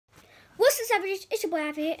Savages, it's your boy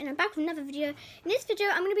Abby here, and I'm back with another video. In this video,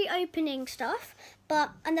 I'm going to be opening stuff, but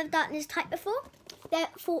I've never done this type before. They're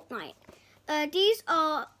Fortnite. These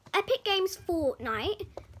are Epic Games Fortnite,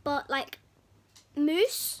 but like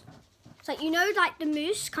Moose. It's like, you know, like the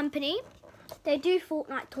Moose company. They do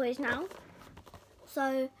Fortnite toys now.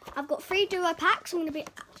 So I've got 3 duo packs. I'm going to be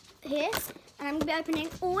here, and I'm going to be opening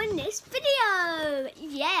all in this video.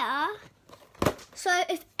 Yeah. So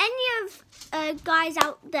if any of guys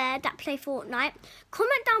out there that play Fortnite,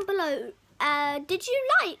 comment down below. Did you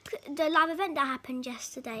like the live event that happened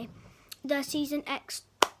yesterday? The Season X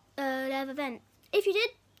live event. If you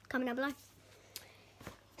did, comment down below.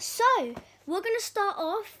 So we're going to start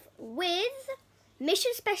off with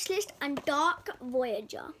Mission Specialist and Dark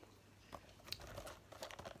Voyager.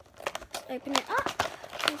 Let's open it up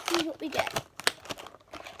and see what we get.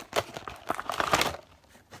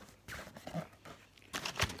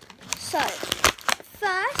 So,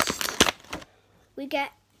 first, we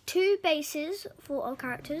get 2 bases for our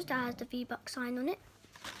characters that has the V-Bucks sign on it.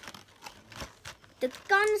 The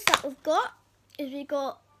guns that we've got is we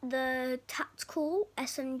got the Tactical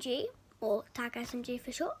SMG, or TAC SMG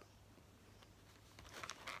for short.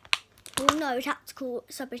 Well, no, Tactical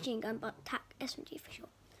Submachine Gun, but TAC SMG for short.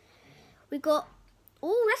 We got,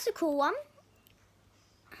 oh, that's a cool one.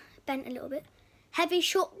 Bent a little bit. Heavy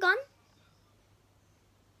Shotgun.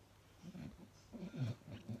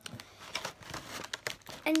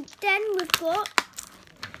 And then we've got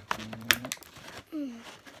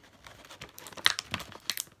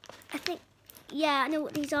I think, yeah, I know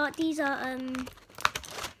what these are. These are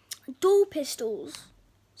dual pistols.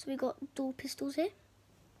 So we got dual pistols here.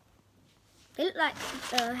 They look like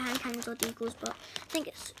hand cannons or deagles, but I think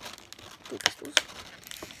it's dual pistols.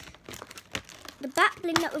 The back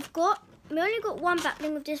bling that we've got, we only got 1 back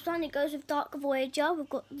bling with this one. It goes with Dark Voyager. We've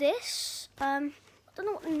got this. I don't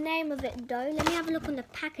know what the name of it though. Let me have a look on the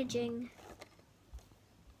packaging.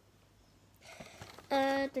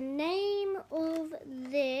 The name of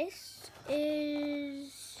this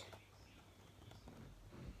is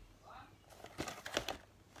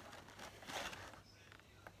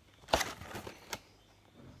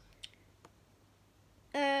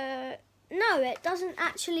no, it doesn't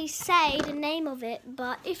actually say the name of it,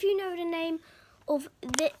 but if you know the name of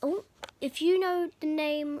this, if you know the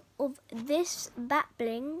name of this bat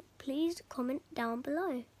bling, please comment down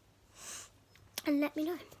below and let me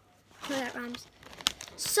know. No, that rhymes.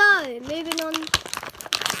 So, moving on.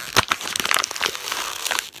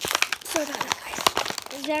 Sorry about that,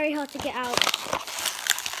 guys. It's very hard to get out.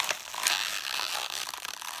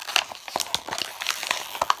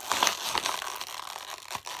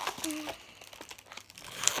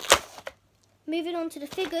 Moving on to the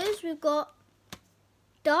figures, we've got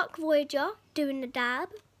Dark Voyager doing the dab.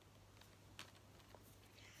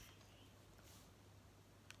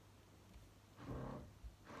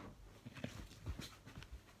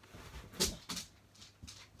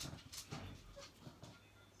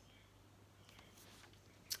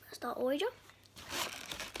 That's Dark Voyager.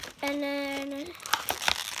 And then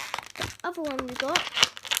the other one we got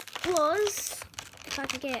was, if I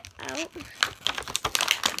can get it out,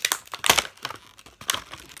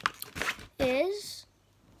 is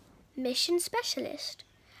Mission Specialist.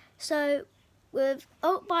 So with,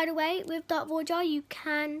 oh, by the way, with Dark Voyager you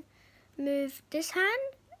can move this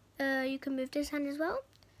hand, you can move this hand as well,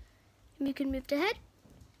 you can move the head,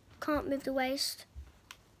 can't move the waist.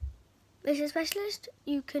 Mission Specialist,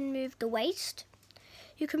 you can move the waist,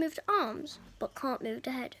 you can move the arms, but can't move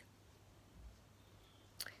the head.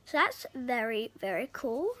 So that's very, very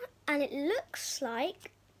cool, and it looks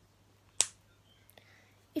like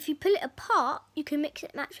if you pull it apart, you can mix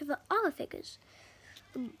it match with the other figures.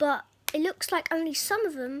 But it looks like only some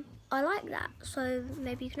of them are like that. So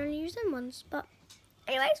maybe you can only use them ones. But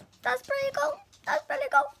anyways, that's pretty cool. That's pretty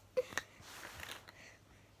cool.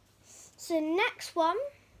 So next one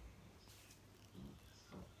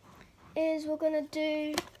is we're going to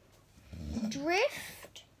do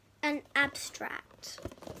Drift and Abstract.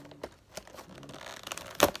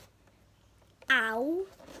 Ow.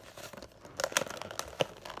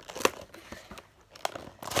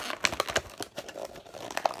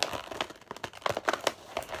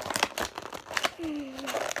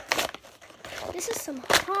 This is some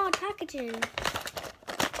hard packaging.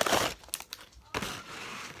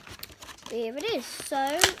 Here it is.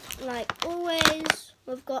 So, like always,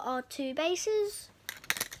 we've got our 2 bases.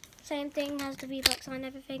 Same thing, has the V-Bucks sign and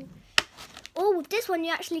everything. Oh, with this one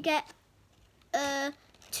you actually get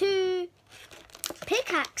 2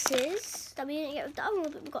 pickaxes that we didn't get with the other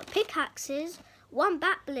one, but we've got pickaxes, 1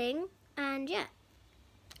 bat bling, and yeah.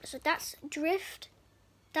 So that's Drift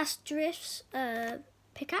That's Drift's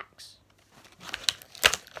pickaxe.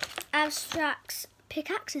 Abstract's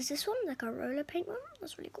pickaxe is this one, like a roller paint one.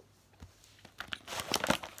 That's really cool.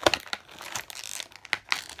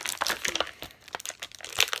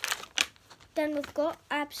 Then we've got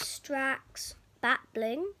Abstract's bat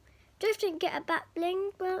bling. Drift didn't get a bat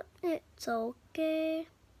bling, but it's okay.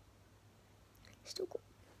 Still cool.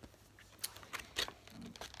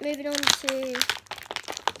 Moving on to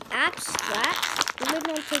Abstract. We're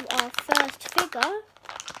moving on to our first figure.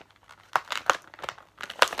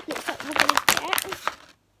 Looks like we're gonna get.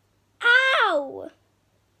 Ow!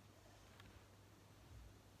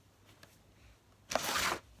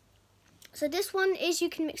 So this one is you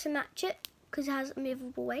can mix and match it because it has a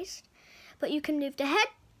movable waist. But you can move the head,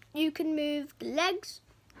 you can move the legs.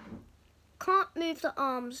 Can't move the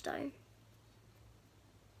arms though.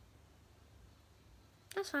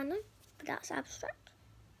 That's fine though, but that's Abstract.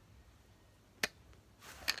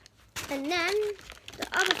 And then the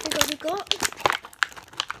other figure we got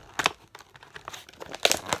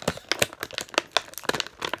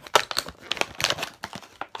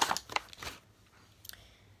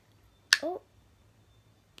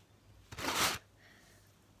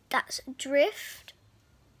that's Drift.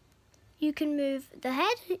 You can move the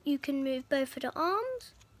head, you can move both of the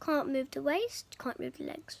arms, can't move the waist, can't move the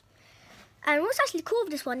legs. And what's actually cool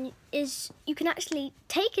with this one is you can actually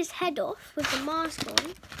take his head off with the mask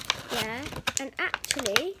on, yeah, and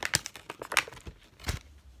actually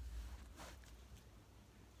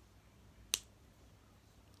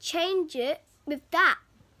change it with that.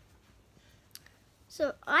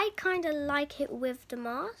 So I kind of like it with the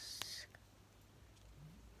mask.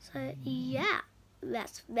 So yeah,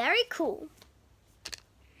 that's very cool.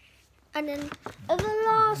 And then the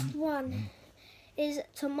last one is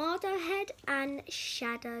Tomato Head and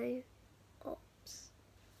Shadow Ops.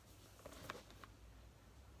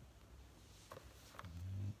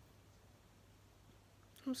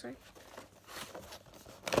 I'm sorry.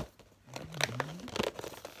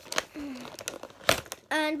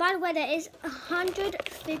 And by the way, there is 100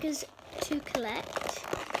 figures to collect.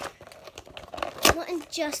 Not in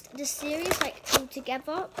just the series, like all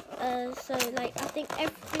together. So like I think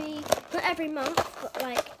not every month, but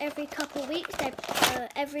like every couple weeks, they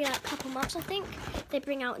every like couple months I think they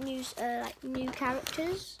bring out like new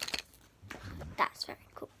characters. That's very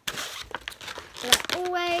cool. So like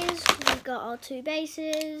always, we got our 2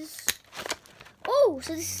 bases. Oh,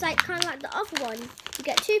 so this is like kind of like the other one. You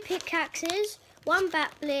get 2 pickaxes, 1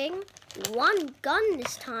 bat bling, 1 gun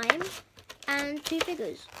this time, and 2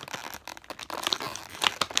 figures.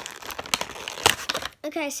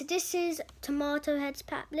 Okay, so this is Tomato Head's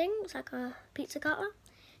bat bling. It's like a pizza cutter.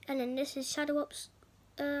 And then this is Shadow Ops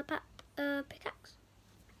pickaxe.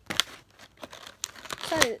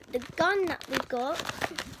 So the gun that we got,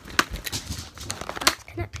 that's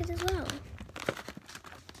connected as well.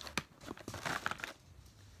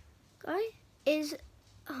 Guy is,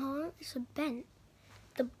 it's a bent.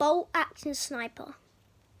 The bolt action sniper.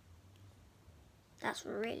 That's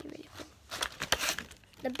really, really cool.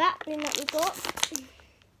 The bat bling that we got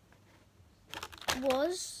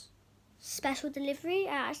was Special Delivery.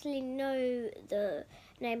 I actually know the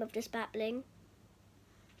name of this bat bling.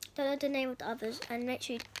 Don't know the name of the others, and make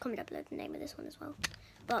sure you comment down below the name of this one as well.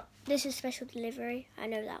 But this is Special Delivery. I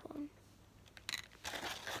know that one.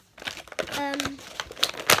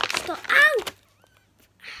 Stop! Ow!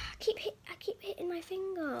 I keep hitting my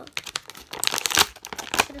finger.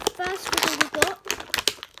 So the first figure we got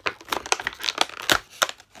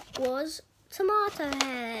was Tomato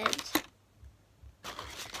Head.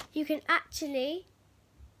 You can actually,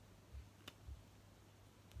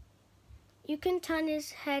 turn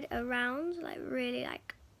his head around like really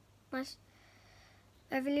like nice,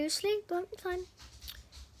 very loosely, but it's fine.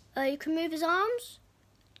 You can move his arms,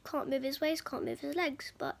 can't move his waist, can't move his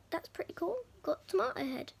legs, but that's pretty cool. Got Tomato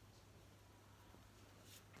Head.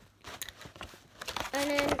 And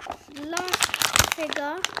then the last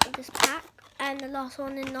figure of this pack, and the last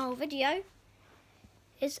one in the whole video,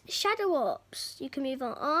 is Shadow Ops. You can move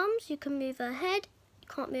our arms, you can move our head, you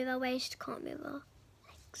can't move our waist, can't move our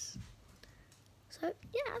legs. So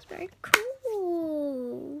yeah, that's very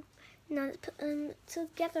cool. Now let's put them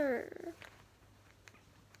together.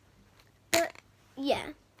 But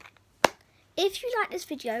yeah, if you like this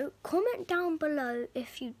video, comment down below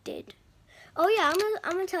if you did. Oh yeah,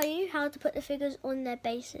 I'm gonna tell you how to put the figures on their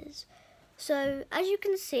bases. So as you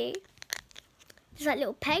can see, there's like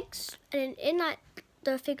little pegs, and in like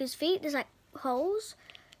the figure's feet, there's like holes.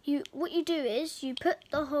 What you do is you put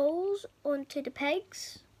the holes onto the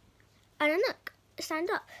pegs, and then look, stand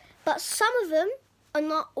up. But some of them are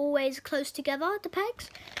not always close together, the pegs.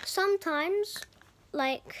 Sometimes,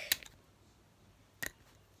 like,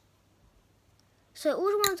 so all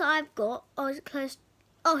the ones that I've got are close.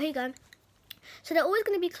 Oh, here you go. So they're always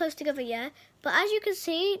going to be close together, yeah. But as you can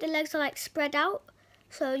see, the legs are like spread out,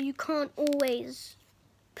 so you can't always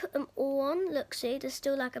put them all on. Look, see, there's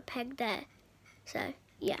still like a peg there. So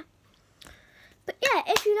yeah. But yeah,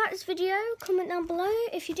 if you like this video, comment down below.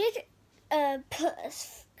 If you did,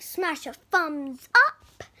 smash a thumbs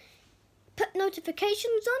up, put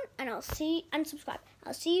notifications on, and subscribe.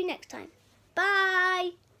 I'll see you next time.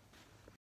 Bye.